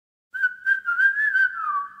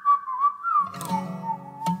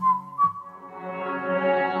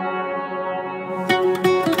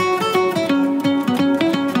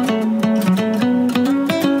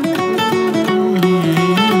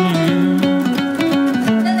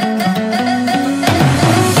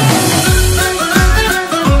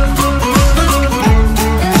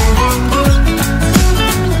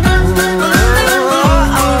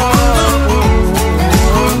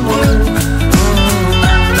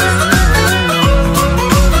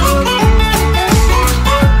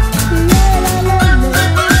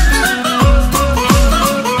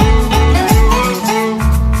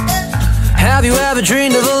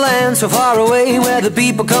so far away, where the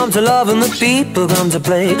people come to love and the people come to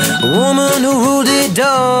play. A woman who ruled it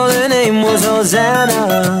all, her name was Hosanna.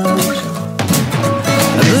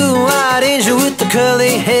 A blue-eyed angel with the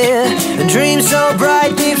curly hair, and dreams so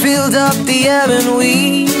bright they filled up the air, and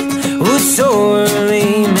we would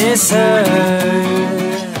sorely miss her.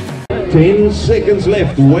 10 seconds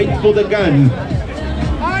left, wait for the gun.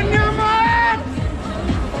 On your mark!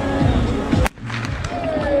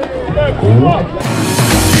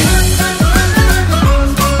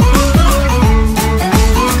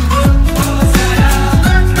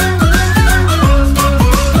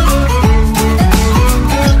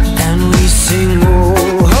 And we sing,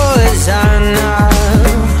 oh, Hosanna.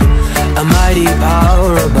 A mighty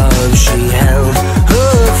power above, she held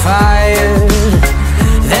her fire.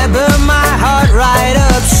 That burned my heart right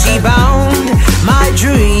up, she bound my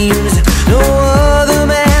dreams. No other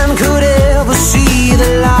man could ever see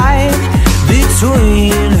the light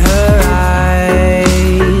between her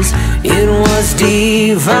eyes. It was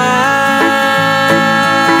divine.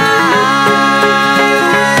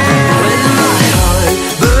 When my heart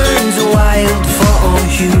burns wild for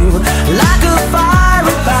you, like a fire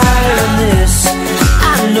and this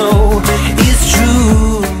I know is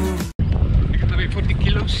true. Ik heb weer 40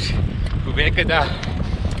 kilo's. Hoe werk ik dat?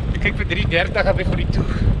 Ik kijk voor 330 heb ik voor die toe.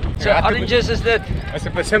 So oranges is dit? As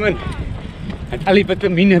 'n persimmon. En al die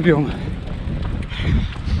vitamine by hom.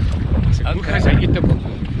 As ek goed gaan sy eet op hom.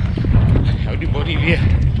 Hou die body weer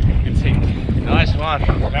in sync. Nice one.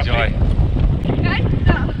 Enjoy.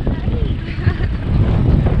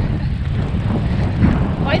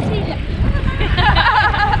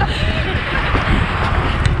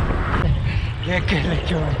 Lekker,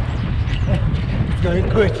 lekker. It's going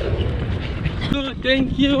good. Good,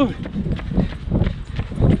 thank you.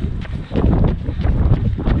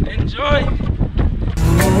 Enjoy.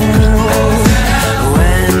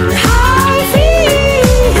 When I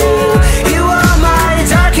feel you are my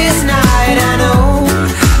darkest night, I know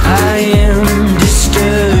I am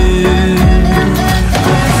disturbed.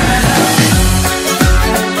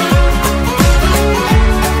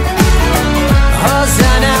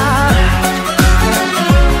 Hosanna.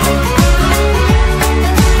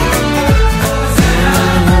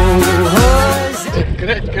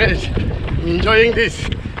 Great, great. Enjoying this.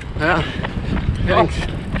 Yeah. Thanks.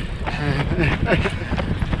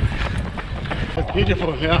 It's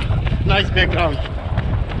beautiful, yeah. Nice background.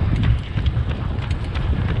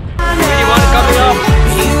 Really want to come up?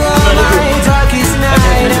 You are my darkest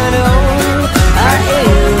night, I know I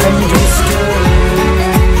am disturbed.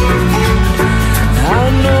 I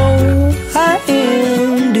know I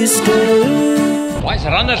am disturbed. Why is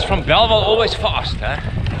runners from Belleville always fast, huh?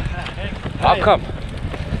 How come?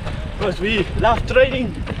 Because we love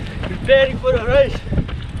training, preparing for a race,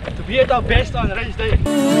 to be at our best on race day.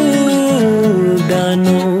 I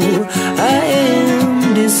know I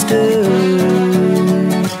am disturbed.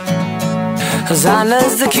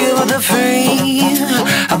 Hosanna's the cure for the free.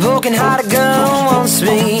 A broken hearted girl wants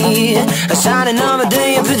me. A shining armor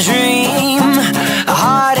day of a dream. A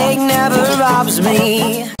heartache never robs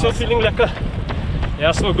me. So feeling lekker.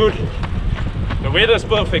 Yeah, so good. The weather's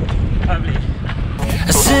perfect. Lovely.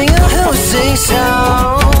 A singer who sings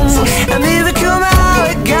songs, a miracle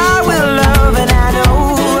my God will love, and I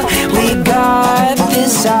know we got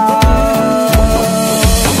this all.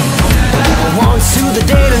 Once to the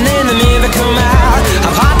date and then the miracle out.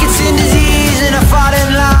 Our pockets in disease and I fought in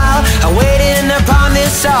love. I'm waiting upon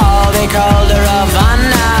this all, they called her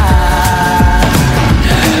Havana.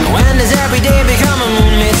 When does every day become a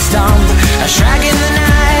moonlit storm? A shrag in the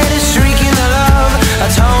night, a streak in the love. A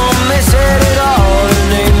tone, they said it all. Her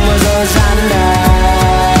name was Hosanna.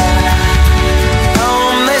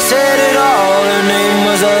 They said it all. Her name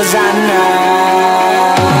was Hosanna.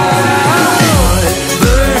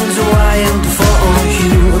 Burns wild for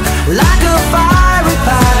you, like a fiery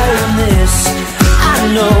fire, and this I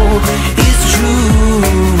know is true.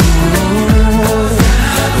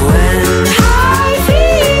 When I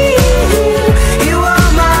feel you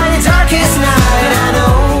are my darkest night, I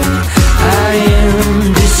know I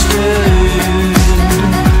am disturbed.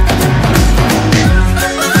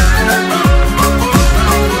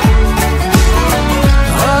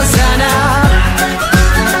 Hosanna.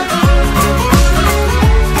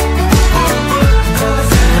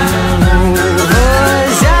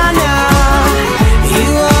 Hosanna.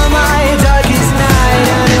 You are my darkest night,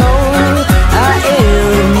 I know I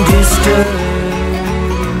am disturbed.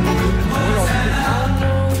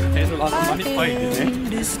 There's a lot of money fighting, eh?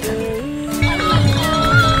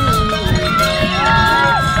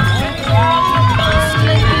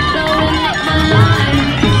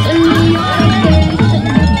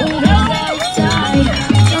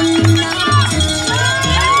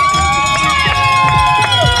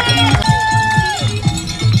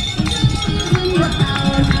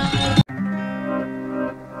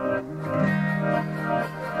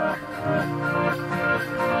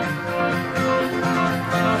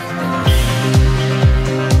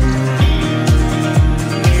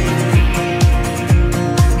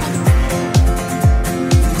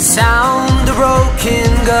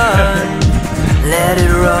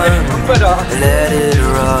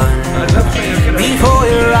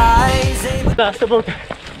 laatste boot.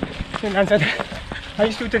 En dan zat hij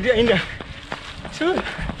toe tot het einde. Zo.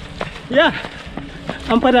 Ja,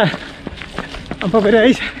 amper daar. Amper bij de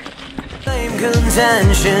huis. Same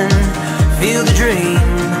contention, feel the dream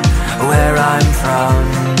where I'm from.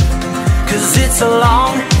 'Cause it's a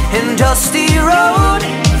long and dusty road.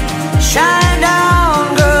 Shine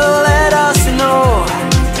down, girl, let us know.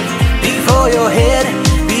 Before your head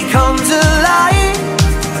becomes a light,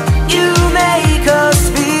 you make us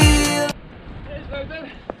feel.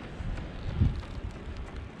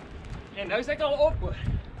 En nou is ik al op hoor.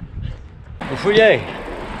 Hoe voel jij?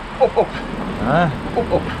 Op, op. Huh?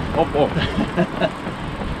 Op, op. Op, op.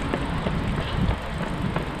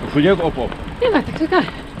 Hoe voel je ook op, op? Ja, dat is oké.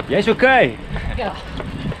 Jij is oké. Ja.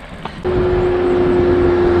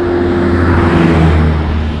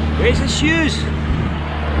 Where's the shoes?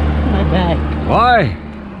 My bag. Why?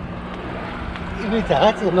 Ik weet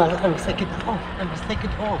het, maar I must take it off. I must take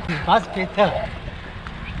it off. Was beter.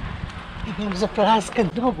 Ik ben zo plaats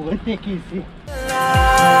genomen, hoor, ik zie.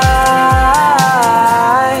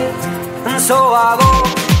 And so I go,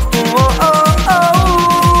 oh, oh,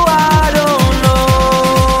 oh, I don't know.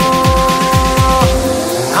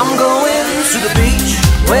 I'm going to the beach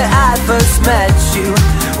where I first met you.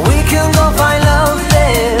 We can go find love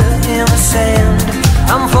there in the sand.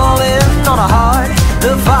 I'm falling on a heart,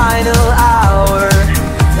 the final hour.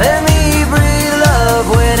 Let me breathe love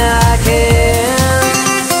when I can.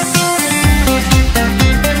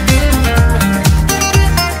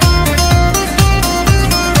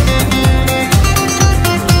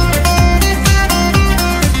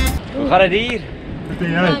 Hoe gaat het hier?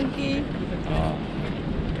 Dankie.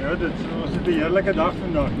 Ja, dit was een heerlijke dag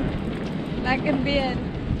vandaag. Lekker weer.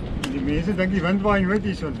 Die mensen denken die wind waait nooit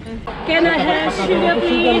hier zo. Can I have sugar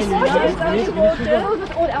please?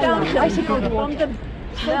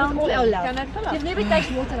 You've never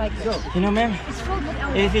tasted water like this. You know, ma'am, It's filled with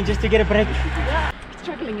alcohol. anything just to get a break.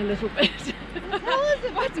 Struggling a little bit.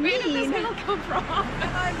 What where did this hill come from?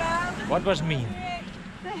 I know. What was mean?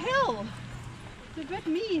 The hill. It's a bit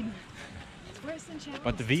mean. It's worse than Channel.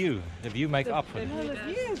 But the view make up for it. The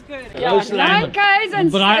view is good. Yeah, 9 k's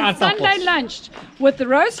and Sunday lunch with the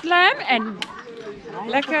roast lamb and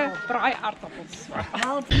lekker braai aardappels.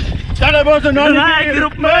 Stellenbosch en dan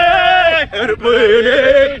roep me,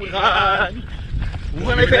 we gaan. Hoe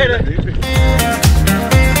gaan we verder?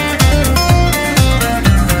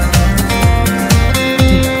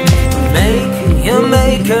 Make your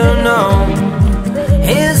maker known,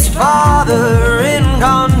 his father in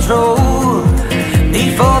control.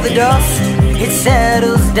 Before the dust it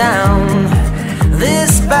settles down,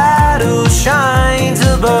 this battle shines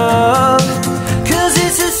above. 'Cause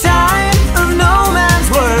it's a sign of no man's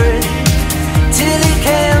word, till it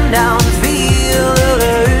came down, feel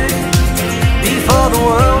alert. Before the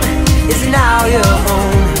world is now your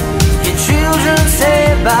own, your children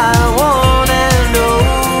saved by one and all.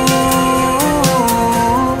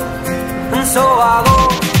 And so I go,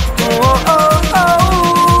 oh, oh,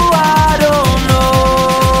 oh, I don't know.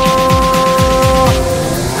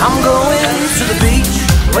 I'm going to the beach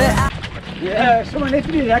where I... Ja, sommer net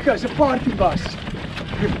vir die lekker, is 'n partybus.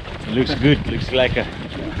 Looks good, looks lekker.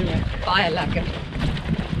 Baie lekker.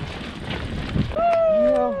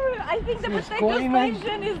 I think the potato Kleinmond.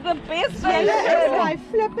 station is the best I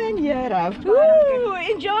flipping hero.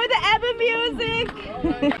 Enjoy the ABBA music.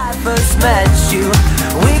 I first met you,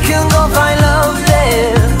 we can go find love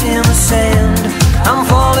there in the sand. I'm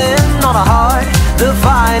falling on a heart, the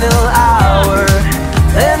final hour.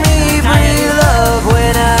 Let me breathe love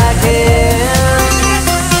when I can.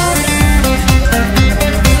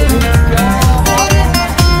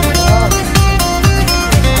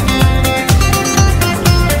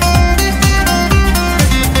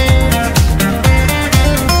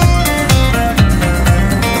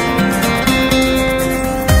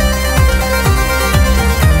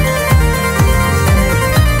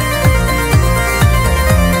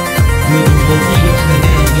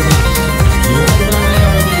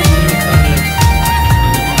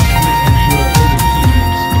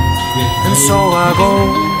 And so I go,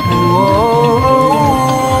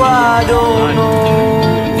 oh, I don't know.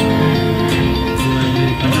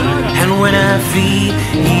 And when I feel,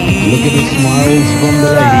 Look at the smiles from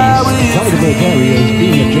the ladies. Incredible carriers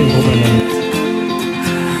being a gentleman.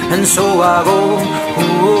 and so I go,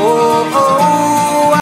 oh.